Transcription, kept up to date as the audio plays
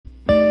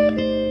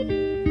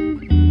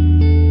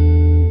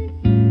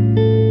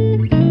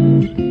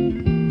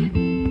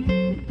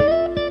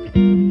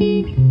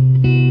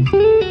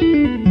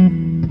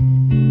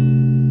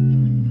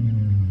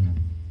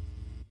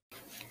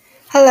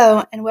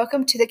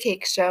welcome to The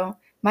Cake Show.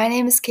 My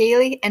name is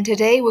Kaylee, and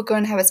today we're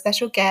going to have a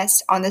special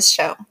guest on this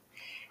show.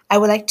 I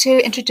would like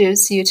to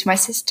introduce you to my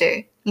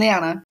sister,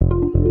 Liana.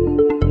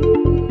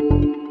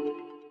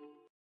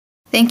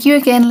 Thank you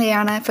again,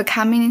 Liana, for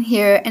coming in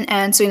here and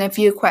answering a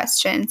few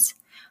questions.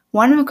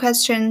 One of the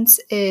questions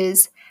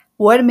is,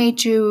 what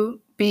made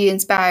you be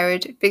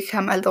inspired to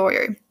become a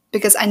lawyer?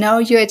 Because I know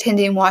you're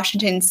attending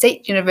Washington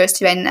State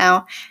University right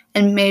now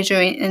and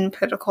majoring in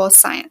political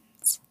science.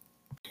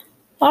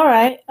 All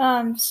right.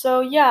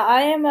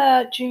 I am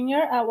a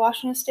junior at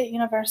Washington State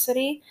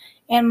University,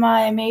 and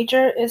my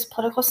major is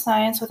political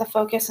science with a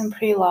focus in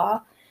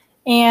pre-law.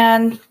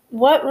 And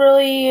what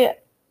really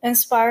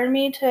inspired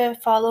me to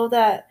follow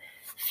that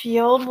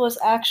field was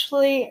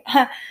actually,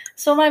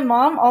 so my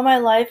mom all my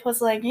life was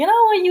like, you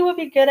know what you would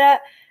be good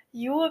at?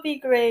 You would be a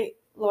great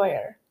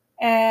lawyer.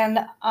 And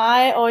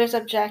I always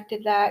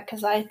objected that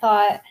because I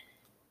thought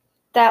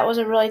that was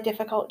a really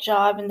difficult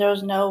job and there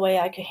was no way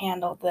I could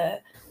handle the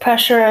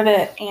pressure of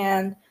it.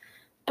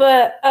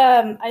 But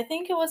I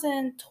think it was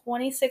in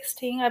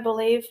 2016, I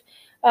believe,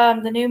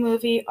 the new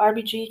movie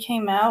RBG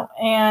came out,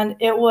 and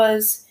it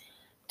was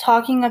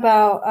talking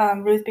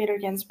about Ruth Bader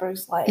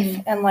Ginsburg's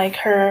life and like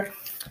her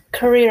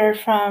career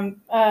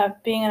from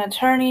being an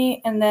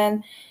attorney and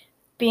then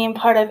being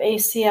part of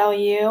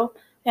ACLU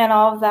and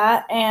all of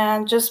that,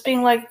 and just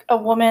being like a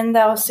woman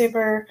that was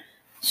super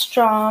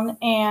strong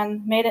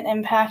and made an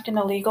impact in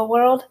the legal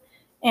world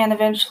and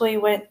eventually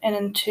went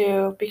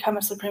into become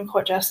a Supreme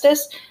Court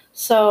justice.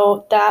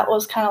 So that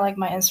was kind of like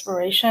my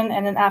inspiration.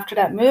 And then after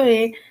that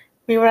movie,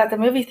 we were at the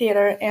movie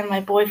theater and my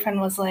boyfriend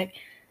was like,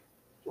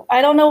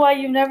 I don't know why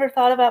you never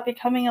thought about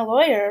becoming a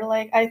lawyer.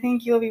 Like, I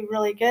think you'll be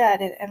really good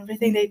at it. And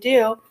everything they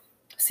do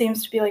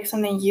seems to be like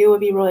something you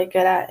would be really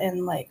good at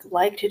and like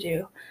to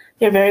do.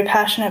 You're very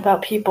passionate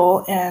about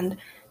people and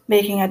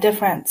making a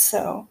difference.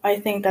 So I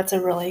think that's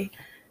a really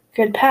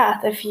good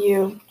path if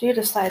you do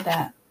decide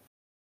that.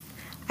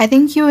 I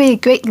think you're a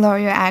great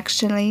lawyer,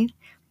 actually.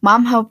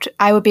 Mom hoped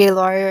I would be a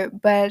lawyer,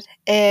 but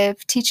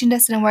if teaching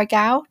doesn't work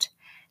out,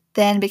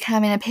 then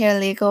becoming a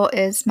paralegal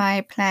is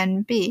my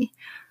plan B.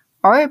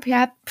 Or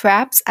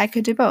perhaps I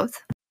could do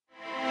both.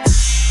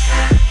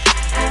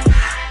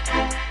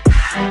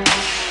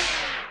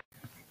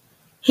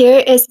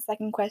 Here is the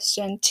second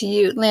question to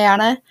you,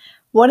 Liana.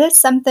 What is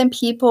something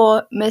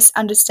people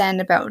misunderstand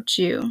about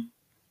you?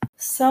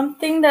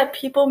 Something that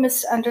people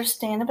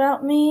misunderstand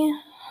about me?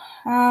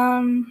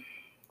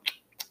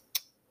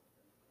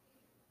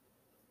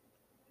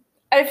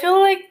 I feel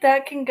like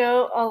that can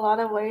go a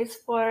lot of ways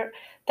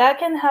that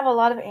can have a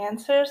lot of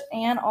answers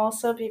and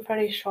also be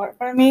pretty short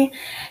for me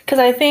because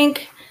I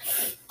think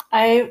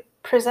I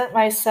present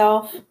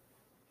myself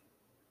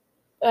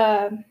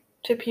to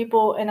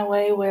people in a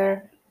way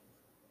where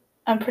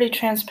I'm pretty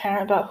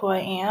transparent about who I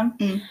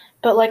am.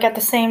 But like at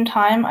the same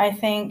time, I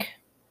think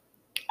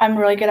I'm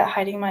really good at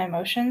hiding my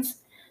emotions.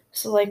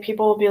 So like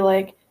people will be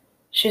like,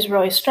 she's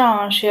really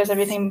strong, she has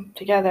everything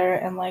together,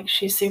 and like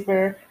she's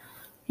super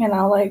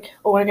like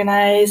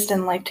organized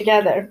and like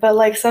together. But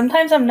like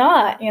sometimes I'm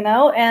not,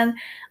 and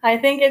I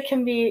think it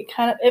can be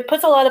it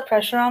puts a lot of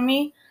pressure on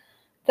me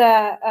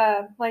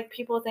that like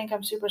people think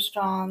I'm super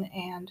strong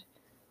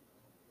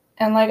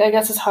and like I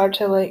guess it's hard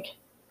to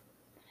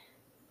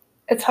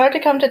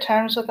come to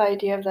terms with the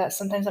idea of that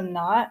sometimes I'm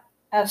not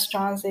as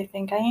strong as they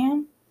think I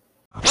am.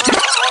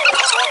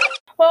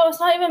 Well,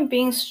 it's not even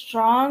being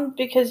strong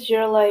because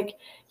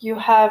you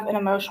have an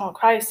emotional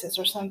crisis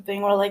or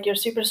something, or like you're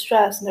super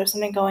stressed and there's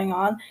something going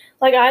on.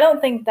 Like, I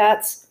don't think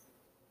that's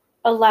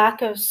a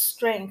lack of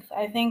strength.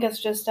 I think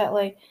it's just that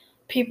like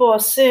people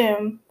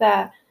assume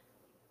that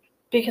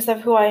because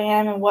of who I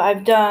am and what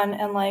I've done,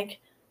 and like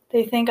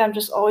they think I'm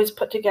just always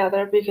put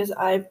together because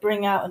I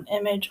bring out an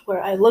image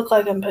where I look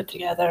like I'm put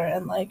together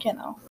and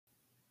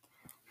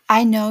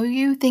I know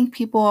you think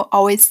people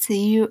always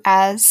see you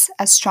as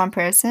a strong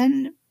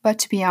person, but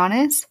to be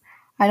honest,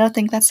 I don't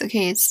think that's the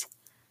case.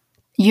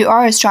 You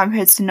are a strong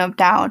person, no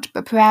doubt,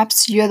 but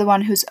perhaps you're the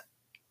one who's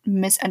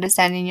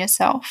misunderstanding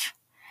yourself.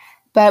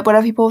 But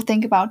whatever people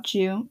think about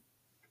you,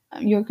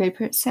 you're a great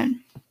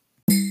person.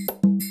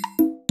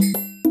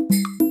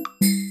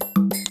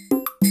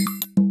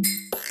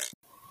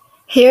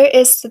 Here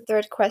is the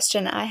third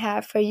question I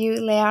have for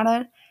you,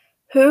 Liana.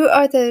 Who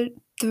are the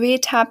 3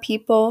 top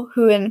people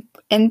who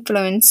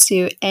influence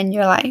you in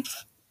your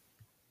life?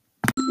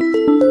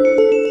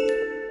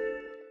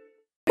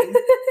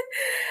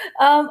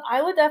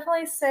 I would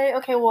definitely say,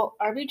 okay, well,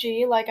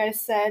 RBG, like I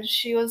said,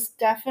 she was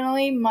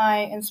definitely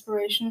my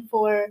inspiration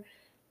for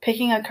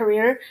picking a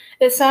career.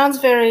 It sounds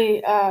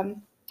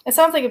it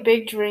sounds like a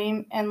big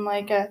dream and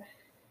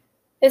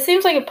it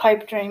seems like a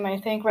pipe dream, I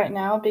think, right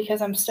now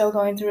because I'm still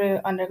going through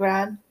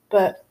undergrad,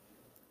 but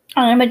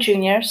I'm a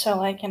junior, so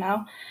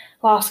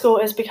law school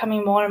is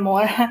becoming more and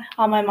more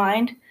on my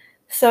mind.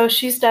 So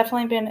she's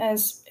definitely been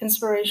as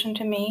inspiration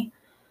to me.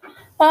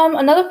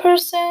 Another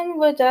person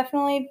would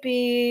definitely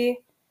be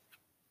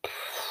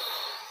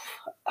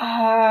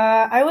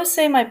I would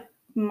say my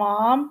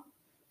mom.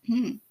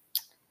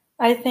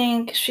 I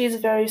think she's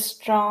very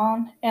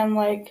strong and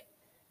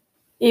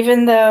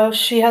even though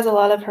she has a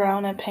lot of her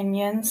own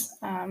opinions,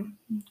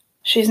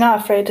 she's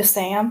not afraid to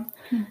say them.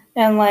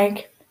 And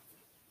like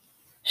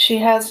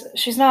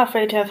she's not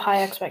afraid to have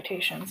high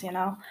expectations, you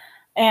know.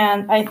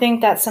 And I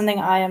think that's something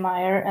I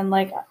admire. And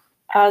like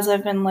as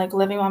I've been like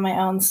living on my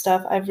own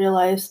stuff, I've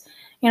realized,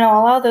 you know,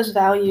 a lot of those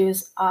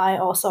values I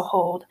also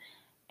hold.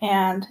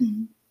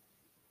 And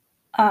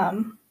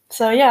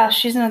so yeah,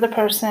 she's another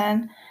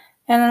person.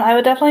 And then I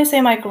would definitely say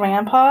my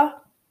grandpa,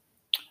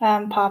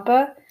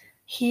 Papa.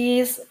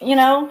 He's, you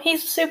know,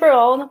 he's super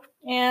old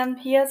and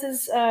he has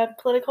his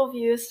political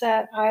views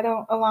that I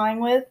don't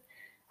align with,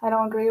 I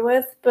don't agree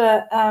with.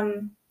 But,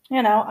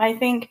 you know, I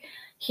think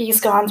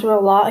he's gone through a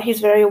lot. He's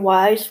very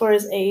wise for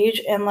his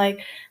age and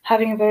like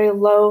having a very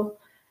low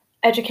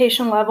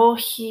education level.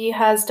 He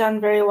has done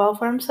very well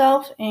for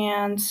himself.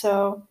 And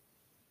so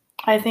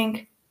I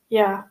think,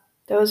 yeah,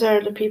 those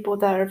are the people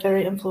that are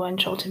very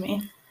influential to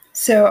me.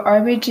 So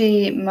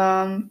RBG,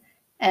 Mom,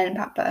 and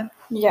Papa.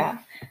 Yeah.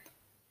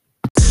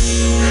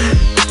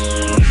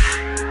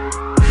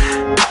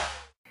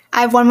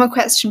 I have one more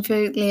question for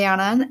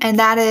Liana, and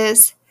that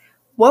is,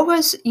 what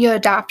was your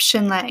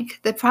adoption like?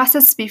 The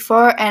process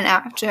before and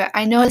after?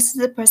 I know this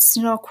is a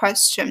personal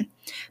question,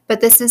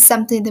 but this is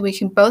something that we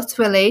can both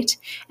relate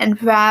and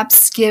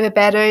perhaps give a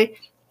better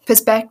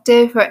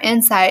perspective or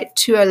insight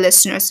to our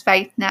listeners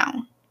right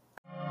now.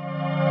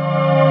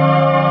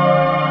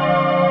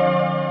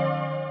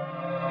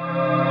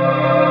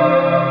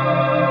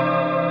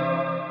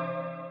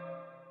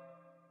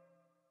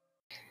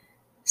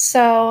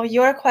 So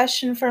your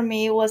question for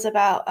me was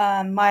about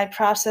my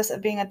process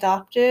of being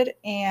adopted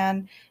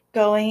and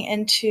going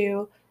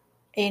into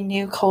a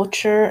new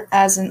culture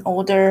as an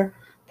older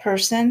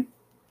person.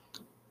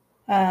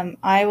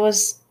 I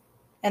was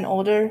an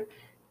older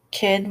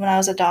kid when I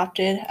was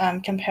adopted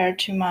compared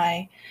to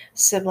my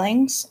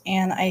siblings,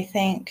 and I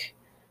think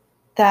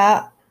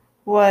that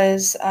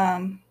was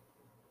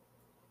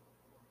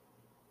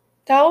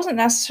that wasn't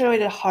necessarily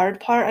the hard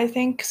part. I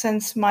think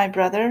since my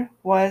brother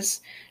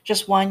was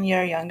just 1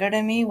 year younger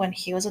than me when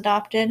he was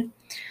adopted.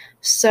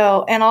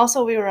 So, and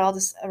also we were all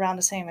around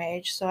the same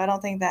age, so I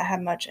don't think that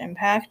had much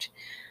impact.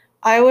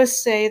 I would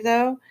say,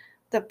 though,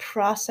 the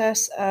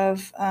process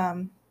of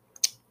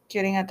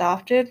getting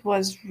adopted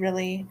was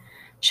really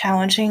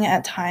challenging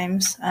at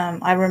times.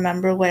 I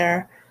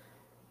remember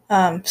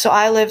so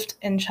I lived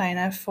in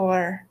China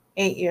for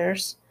 8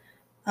 years,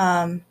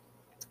 and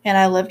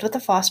I lived with a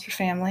foster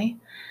family.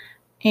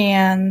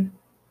 And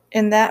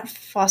in that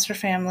foster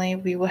family,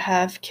 we would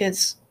have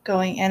kids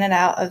going in and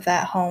out of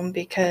that home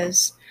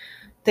because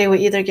they would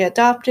either get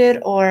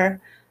adopted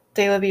or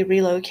they would be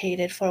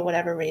relocated for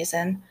whatever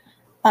reason.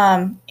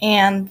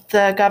 And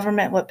the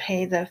government would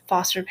pay the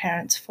foster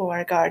parents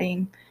for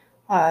guarding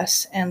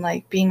us and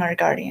like being our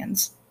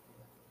guardians.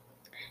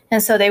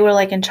 And so they were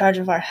like in charge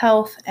of our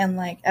health and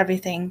like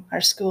everything, our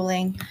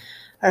schooling,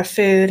 our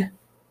food,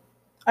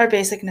 our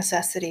basic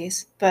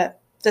necessities. But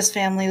this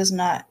family was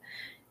not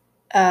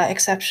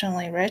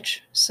exceptionally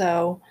rich.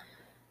 So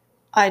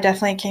I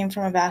definitely came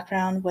from a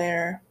background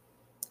where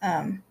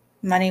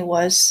money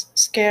was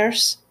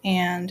scarce,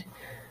 and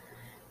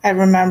I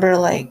remember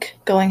like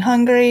going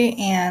hungry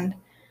and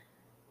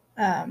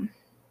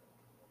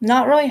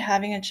not really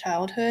having a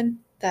childhood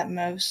that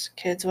most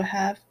kids would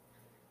have.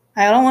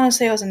 I don't want to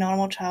say it was a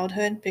normal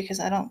childhood because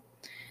I don't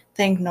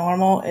think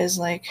normal is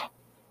like,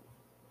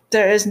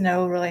 there is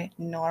no really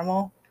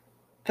normal.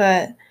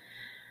 But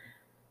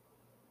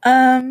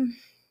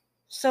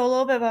so a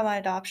little bit about my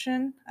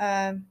adoption.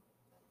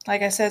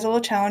 Like I said, it's a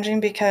little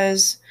challenging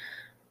because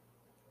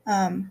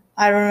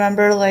I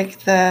remember like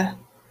the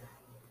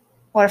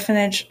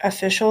orphanage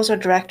officials or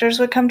directors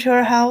would come to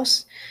our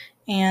house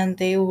and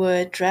they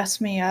would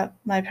dress me up.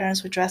 My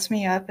parents would dress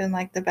me up in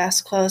like the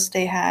best clothes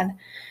they had,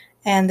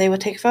 and they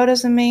would take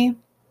photos of me.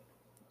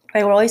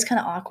 They were always kind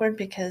of awkward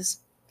because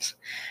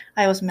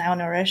I was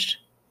malnourished.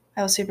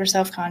 I was super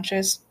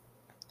self-conscious.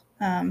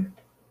 Um,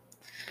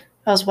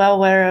 I was well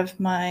aware of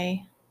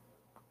my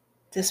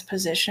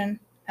disposition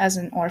as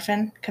an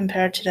orphan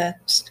compared to the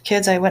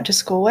kids I went to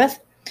school with.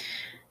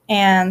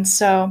 And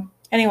so,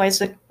 anyways,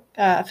 the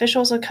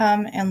officials would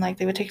come and like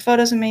they would take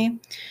photos of me,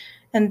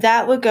 and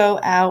that would go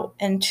out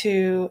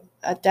into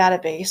a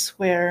database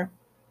where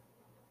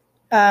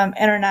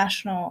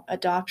international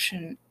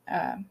adoption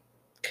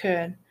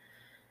could,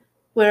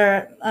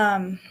 where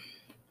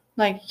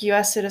like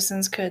U.S.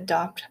 citizens could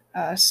adopt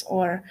us,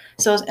 or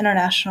so it was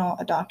international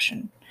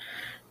adoption.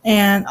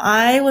 And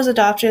I was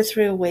adopted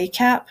through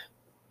WACAP,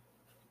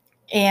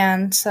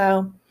 and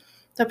so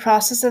the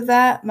process of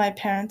that, my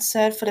parents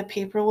said for the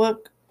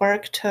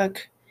paperwork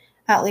took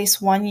at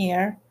least 1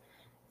 year,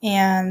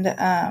 and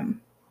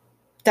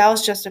that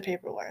was just the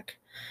paperwork.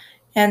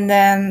 And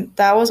then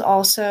that was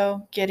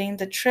also getting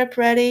the trip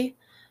ready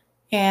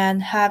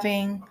and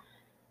having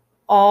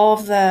all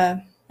of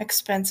the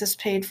expenses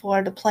paid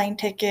for, the plane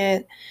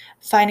ticket,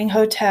 finding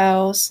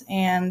hotels,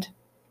 and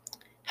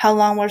how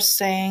long we're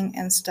staying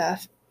and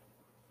stuff.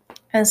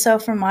 And so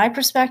from my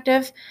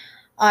perspective,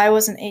 I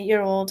was an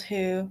 8-year-old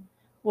who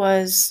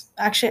was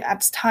actually,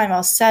 at the time I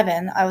was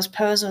 7, I was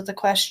posed with the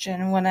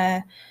question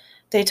when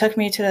they took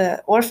me to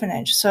the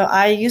orphanage. So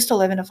I used to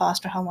live in a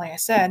foster home, like I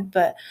said,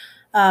 but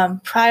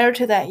prior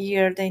to that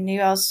year, they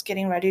knew I was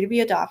getting ready to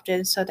be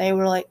adopted. So they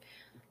were like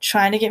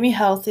trying to get me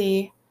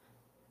healthy,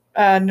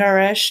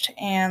 nourished,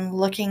 and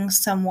looking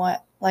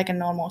somewhat like a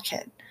normal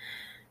kid.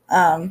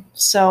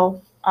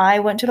 So I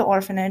went to the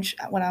orphanage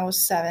when I was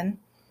 7.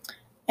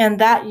 And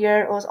that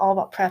year, it was all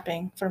about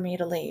prepping for me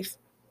to leave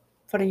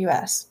for the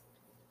US.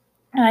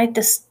 And I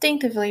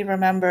distinctively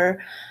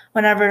remember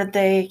whenever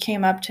they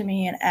came up to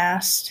me and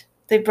asked,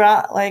 they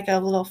brought like a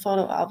little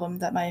photo album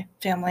that my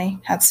family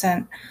had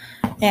sent,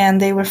 and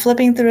they were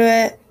flipping through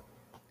it,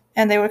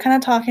 and they were kind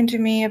of talking to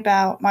me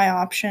about my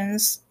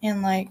options.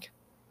 And like,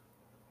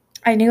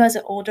 I knew as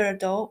an older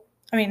adult,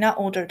 I mean, not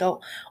older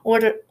adult,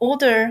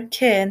 older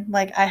kid,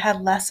 like I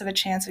had less of a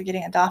chance of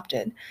getting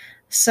adopted.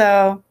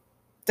 So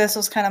this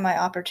was kind of my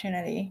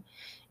opportunity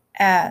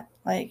at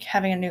like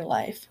having a new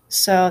life.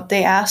 So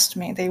they asked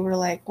me, they were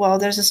like, well,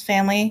 there's this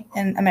family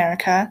in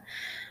America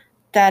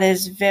that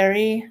is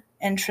very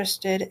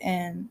interested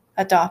in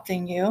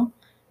adopting you.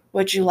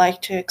 Would you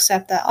like to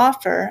accept that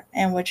offer?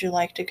 And would you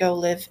like to go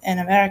live in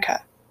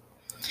America?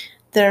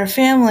 Their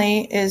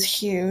family is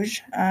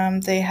huge.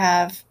 They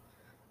have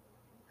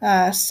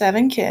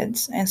 7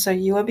 kids, and so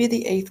you will be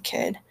the 8th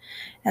kid.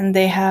 And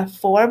they have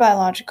 4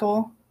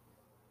 biological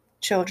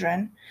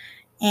children,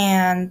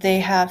 and they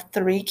have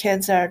 3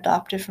 kids that are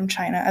adopted from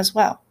China as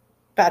well,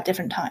 but at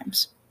different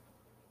times.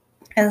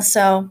 And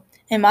so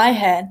in my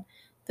head,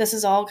 this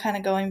is all kind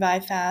of going by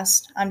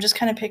fast. I'm just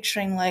kind of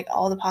picturing like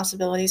all the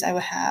possibilities I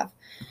would have.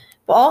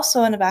 But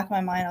also in the back of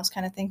my mind, I was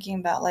kind of thinking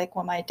about like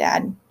what my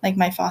dad, like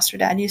my foster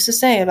dad, used to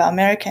say about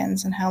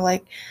Americans and how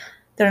like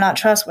they're not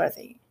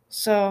trustworthy.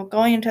 So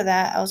going into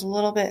that, I was a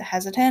little bit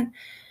hesitant,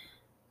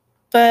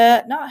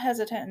 but not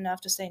hesitant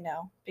enough to say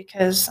no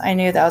because I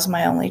knew that was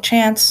my only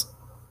chance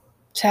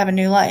to have a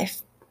new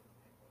life.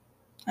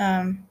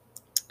 Um,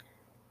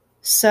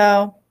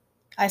 so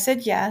I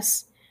said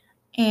yes,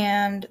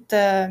 and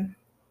the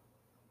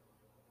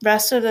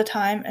rest of the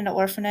time in the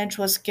orphanage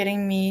was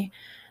getting me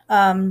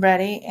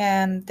ready,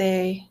 and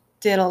they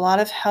did a lot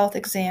of health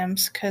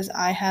exams because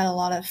I had a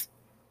lot of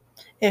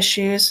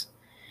issues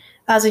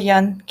as a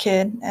young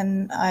kid,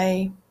 and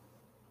I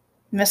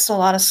missed a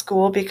lot of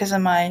school because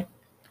of my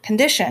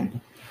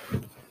condition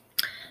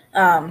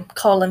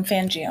called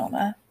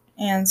lymphangioma.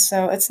 And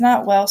so it's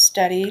not well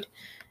studied,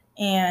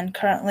 and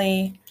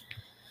currently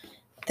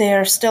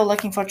they're still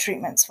looking for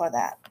treatments for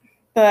that.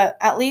 But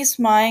at least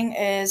mine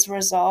is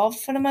resolved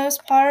for the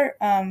most part.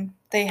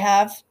 They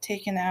have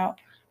taken out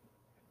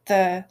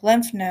the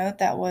lymph node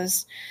that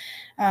was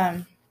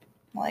um,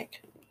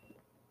 like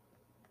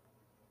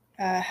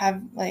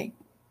have like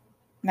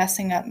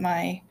messing up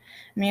my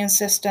immune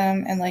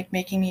system and like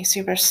making me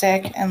super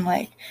sick and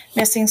like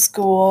missing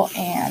school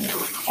and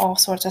all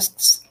sorts of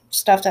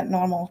stuff that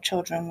normal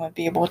children would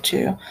be able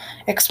to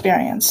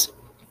experience.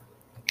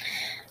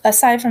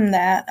 Aside from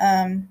that,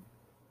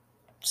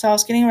 so I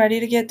was getting ready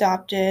to get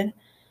adopted.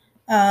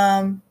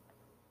 Um,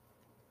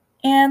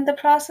 and the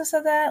process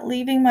of that,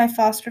 leaving my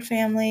foster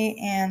family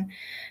and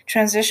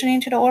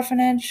transitioning to the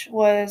orphanage,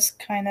 was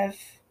kind of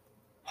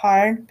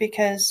hard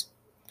because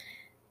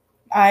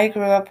I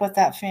grew up with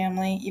that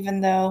family,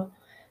 even though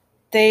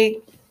they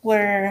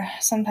were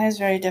sometimes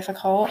very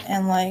difficult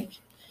and like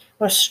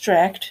were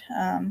strict,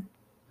 and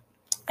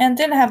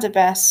didn't have the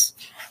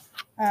best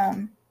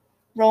um,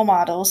 role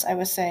models, I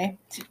would say,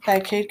 that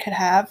a kid could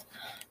have.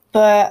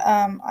 But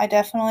I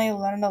definitely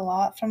learned a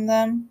lot from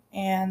them,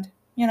 and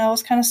it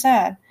was kind of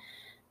sad.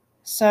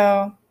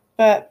 So,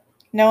 but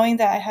knowing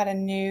that I had a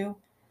new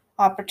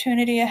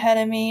opportunity ahead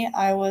of me,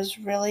 I was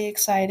really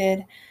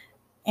excited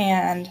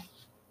and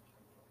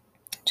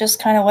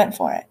just kind of went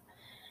for it.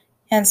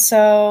 And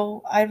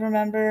so I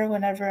remember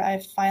whenever I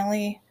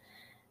finally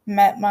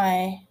met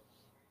my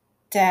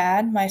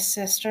dad, my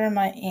sister,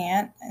 my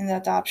aunt in the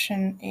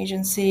adoption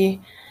agency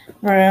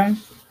room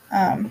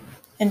um,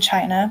 in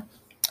China.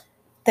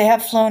 They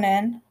have flown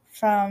in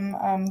from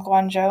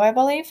Guangzhou, I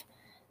believe.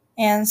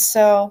 And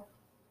so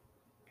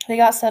they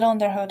got settled in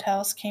their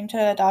hotels, came to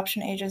the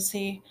adoption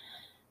agency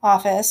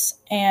office,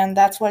 and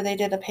that's where they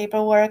did the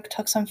paperwork,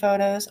 took some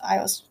photos. I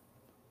was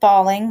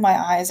bawling my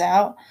eyes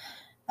out.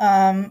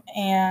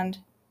 And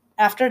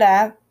after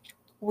that,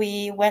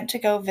 we went to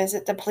go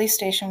visit the police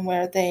station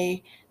where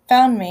they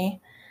found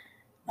me,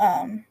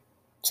 um,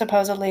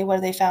 supposedly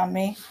where they found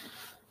me.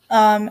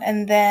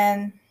 And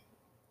then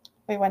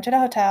we went to the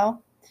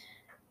hotel,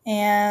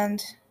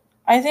 and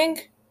I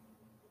think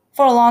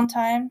for a long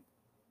time,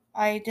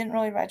 I didn't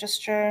really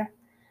register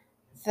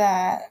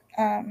that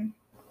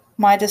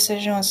my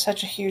decision was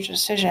such a huge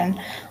decision.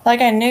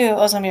 Like, I knew it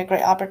was going to be a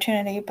great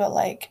opportunity, but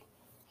like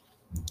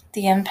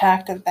the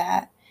impact of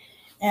that,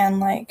 and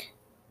like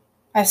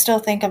I still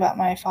think about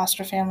my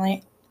foster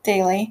family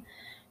daily.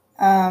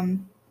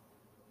 Um,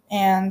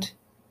 and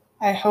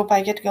I hope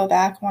I get to go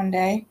back one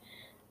day.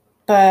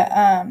 But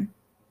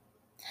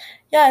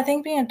yeah, I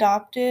think being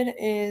adopted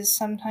is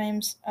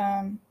sometimes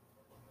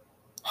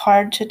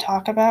hard to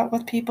talk about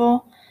with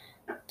people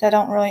that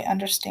don't really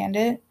understand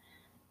it.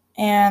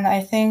 And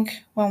I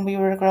think when we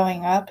were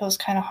growing up, it was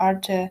kind of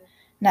hard to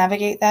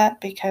navigate that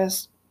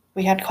because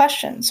we had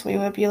questions. We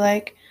would be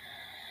like,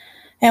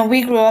 and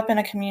we grew up in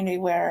a community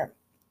where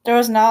there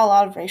was not a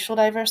lot of racial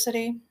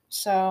diversity.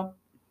 So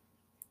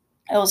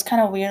it was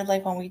kind of weird.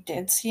 Like when we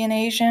did see an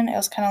Asian, it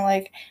was kind of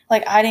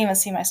like I didn't even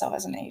see myself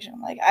as an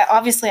Asian. Like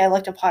I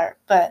looked apart,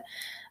 but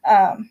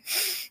um,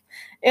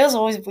 it was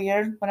always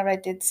weird whenever I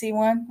did see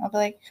one. I'd be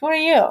like, "Who are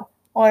you?"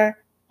 Or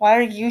 "Why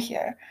are you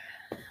here?"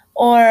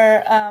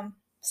 Or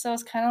so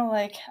it's kind of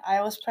like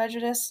I was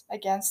prejudiced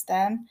against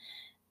them,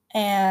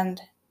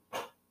 and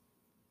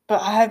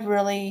but I had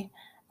really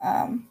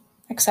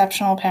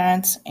exceptional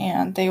parents,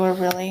 and they were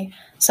really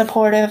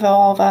supportive of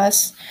all of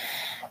us.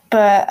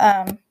 But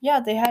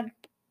yeah,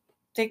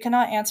 they could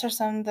not answer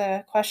some of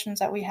the questions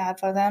that we had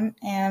for them,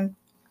 and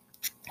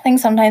I think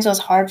sometimes it was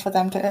hard for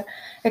them to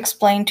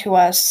explain to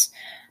us,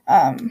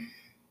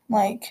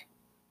 like,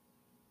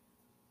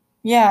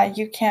 yeah,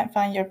 you can't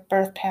find your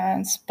birth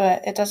parents,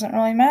 but it doesn't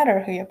really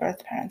matter who your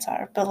birth parents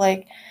are. But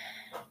like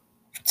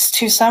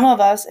to some of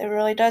us, it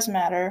really does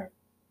matter.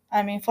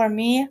 I mean, for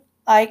me,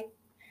 I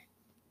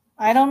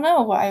don't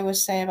know what I would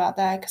say about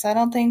that because I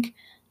don't think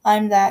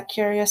I'm that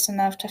curious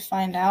enough to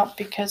find out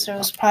because there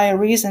was probably a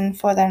reason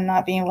for them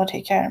not being able to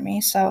take care of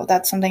me. So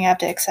that's something I have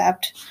to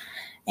accept.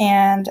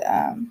 And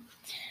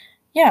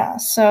yeah,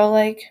 so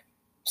like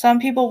some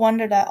people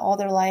wonder that all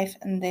their life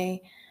and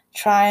they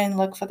try and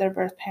look for their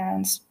birth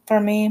parents. For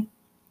me,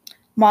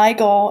 my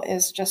goal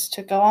is just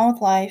to go on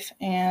with life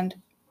and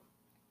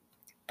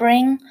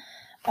bring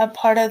a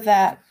part of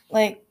that,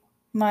 like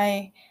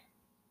my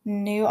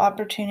new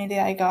opportunity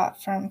I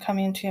got from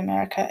coming to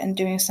America and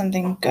doing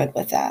something good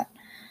with that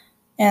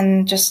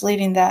and just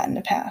leaving that in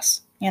the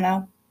past.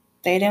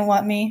 They didn't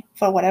want me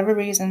for whatever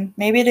reason.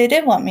 Maybe they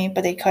did want me,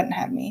 but they couldn't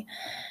have me,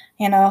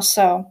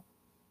 so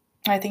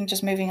I think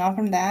just moving on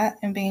from that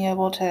and being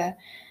able to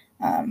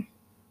um,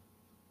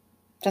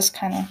 just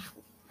kind of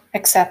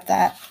accept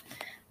that.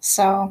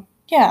 So,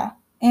 yeah.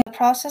 And the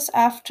process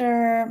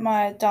after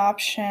my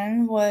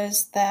adoption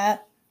was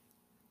that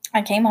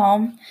I came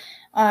home.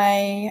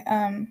 I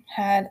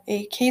had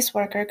a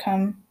caseworker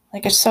come,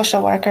 like a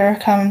social worker,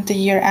 come the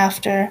year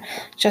after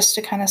just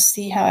to kind of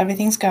see how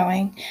everything's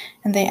going.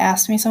 And they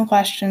asked me some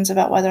questions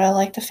about whether I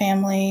liked the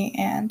family.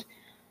 And,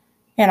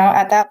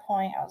 at that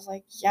point, I was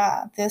like,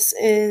 yeah, this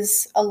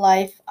is a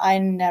life I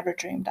never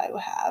dreamed I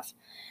would have.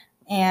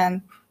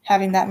 And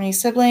having that many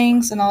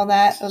siblings and all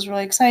that was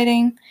really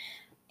exciting.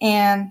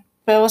 But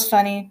it was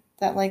funny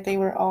that like they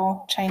were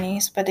all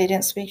Chinese, but they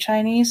didn't speak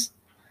Chinese.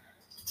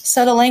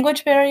 So the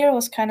language barrier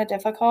was kind of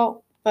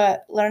difficult,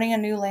 but learning a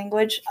new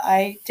language,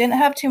 I didn't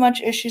have too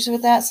much issues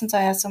with that since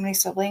I had so many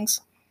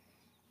siblings.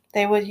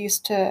 They would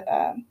used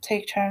to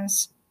take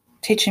turns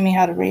teaching me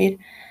how to read,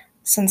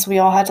 since we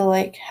all had to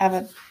like have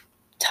a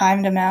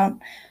timed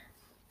amount,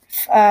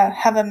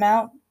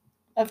 amount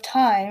of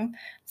time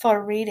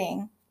for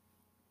reading,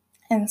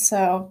 and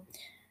so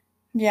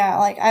yeah,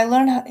 like I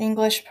learned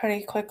English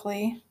pretty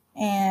quickly,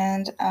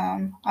 and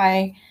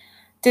I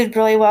did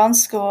really well in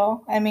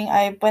school. I mean,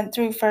 I went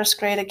through first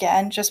grade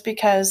again just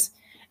because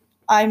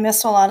I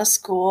missed a lot of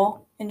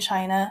school in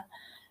China,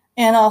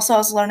 and also I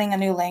was learning a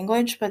new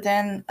language. But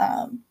then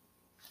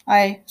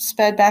I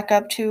sped back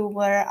up to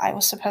where I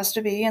was supposed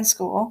to be in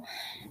school.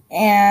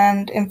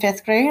 And in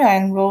fifth grade, I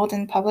enrolled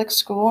in public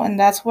school, and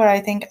that's where I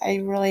think I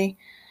really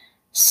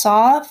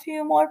saw a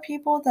few more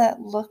people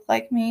that looked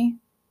like me.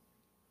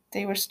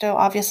 They were still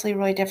obviously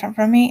really different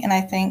from me, and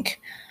I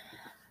think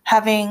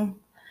having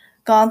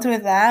gone through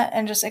that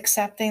and just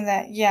accepting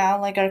that, yeah,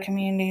 like our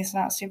community is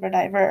not super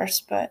diverse,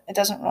 but it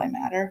doesn't really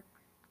matter.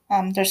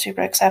 They're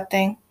super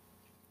accepting.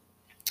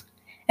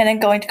 And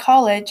then going to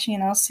college,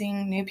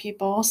 seeing new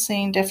people,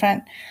 seeing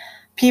different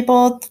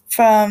people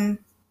from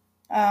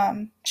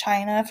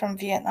China, from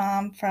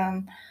Vietnam,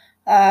 from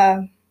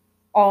uh,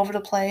 all over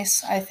the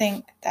place. I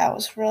think that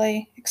was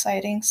really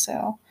exciting.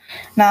 So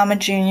now I'm a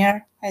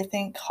junior. I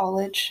think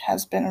college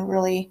has been a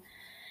really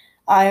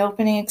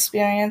eye-opening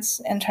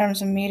experience in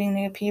terms of meeting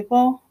new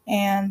people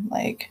and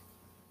like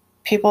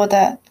people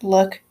that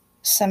look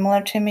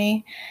similar to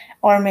me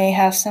or may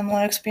have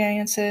similar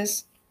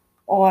experiences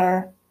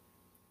or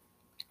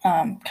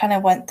kind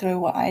of went through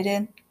what I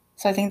did.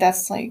 So I think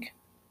that's like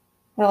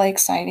really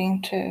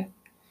exciting to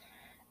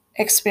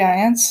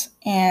experience.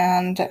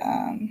 And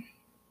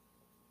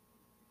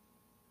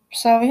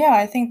so, yeah,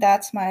 I think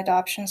that's my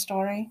adoption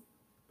story.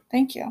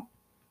 Thank you.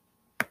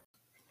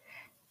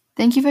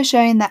 Thank you for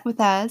sharing that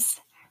with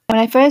us. When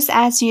I first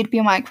asked you to be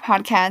on my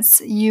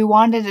podcast, you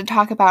wanted to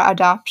talk about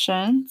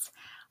adoptions.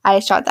 I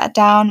shot that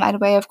down right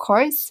away, of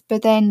course,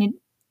 but then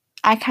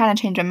I kind of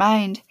changed my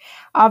mind.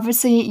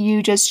 Obviously,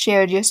 you just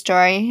shared your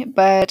story,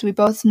 but we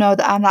both know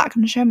that I'm not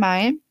going to share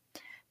mine.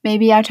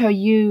 Maybe I'll tell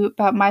you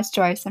about my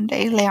story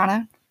someday,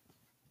 Leona.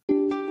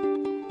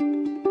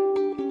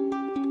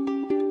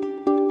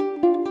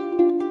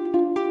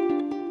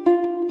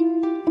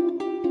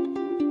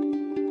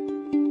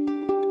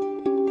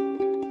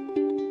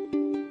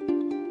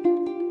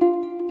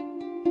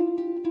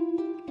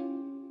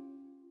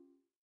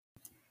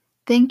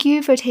 Thank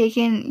you for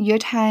taking your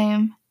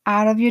time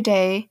out of your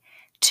day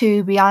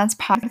to be on this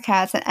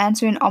podcast and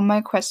answering all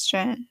my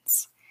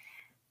questions.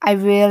 I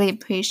really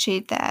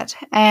appreciate that.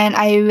 And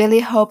I really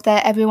hope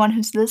that everyone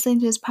who's listening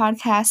to this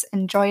podcast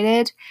enjoyed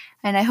it.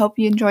 And I hope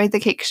you enjoyed the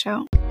cake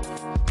show.